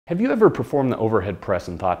Have you ever performed the overhead press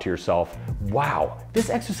and thought to yourself, wow, this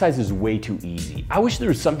exercise is way too easy. I wish there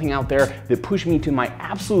was something out there that pushed me to my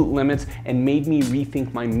absolute limits and made me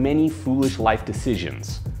rethink my many foolish life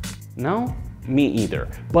decisions? No? Me either.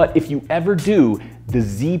 But if you ever do, the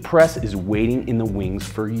Z press is waiting in the wings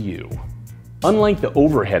for you. Unlike the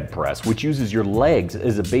overhead press, which uses your legs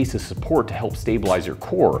as a base of support to help stabilize your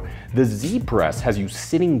core, the Z press has you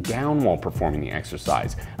sitting down while performing the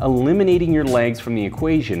exercise, eliminating your legs from the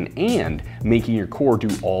equation and making your core do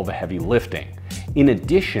all the heavy lifting. In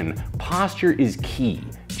addition, posture is key.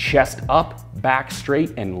 Chest up, back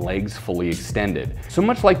straight, and legs fully extended. So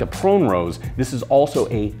much like the prone rows, this is also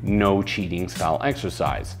a no cheating style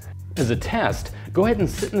exercise. As a test, go ahead and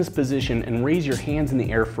sit in this position and raise your hands in the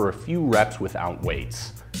air for a few reps without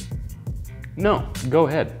weights. No, go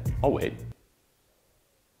ahead, I'll wait.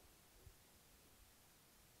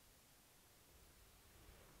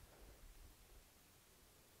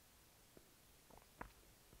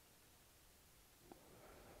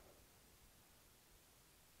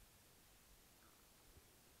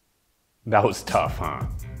 That was tough, huh?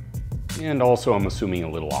 And also, I'm assuming a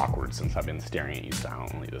little awkward since I've been staring at you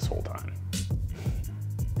silently this whole time.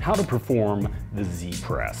 How to perform the Z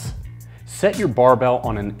press. Set your barbell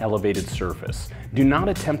on an elevated surface. Do not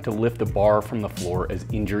attempt to lift the bar from the floor as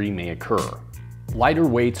injury may occur. Lighter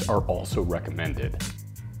weights are also recommended.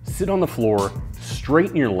 Sit on the floor,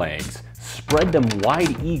 straighten your legs, spread them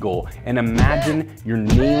wide eagle, and imagine you're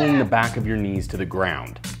nailing the back of your knees to the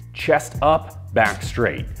ground. Chest up, back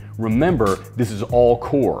straight. Remember, this is all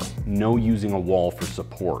core, no using a wall for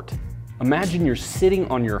support. Imagine you're sitting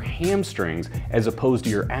on your hamstrings as opposed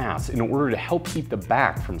to your ass in order to help keep the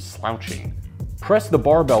back from slouching. Press the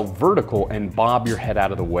barbell vertical and bob your head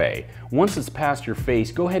out of the way. Once it's past your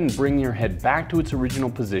face, go ahead and bring your head back to its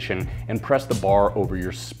original position and press the bar over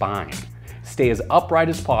your spine. Stay as upright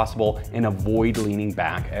as possible and avoid leaning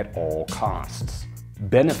back at all costs.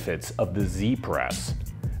 Benefits of the Z press.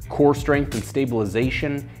 Core strength and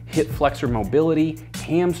stabilization, hip flexor mobility,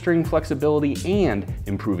 hamstring flexibility, and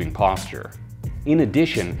improving posture. In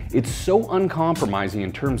addition, it's so uncompromising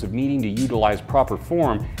in terms of needing to utilize proper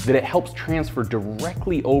form that it helps transfer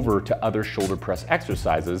directly over to other shoulder press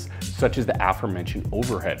exercises, such as the aforementioned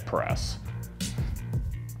overhead press.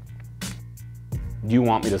 Do you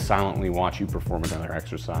want me to silently watch you perform another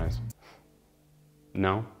exercise?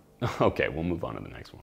 No? Okay, we'll move on to the next one.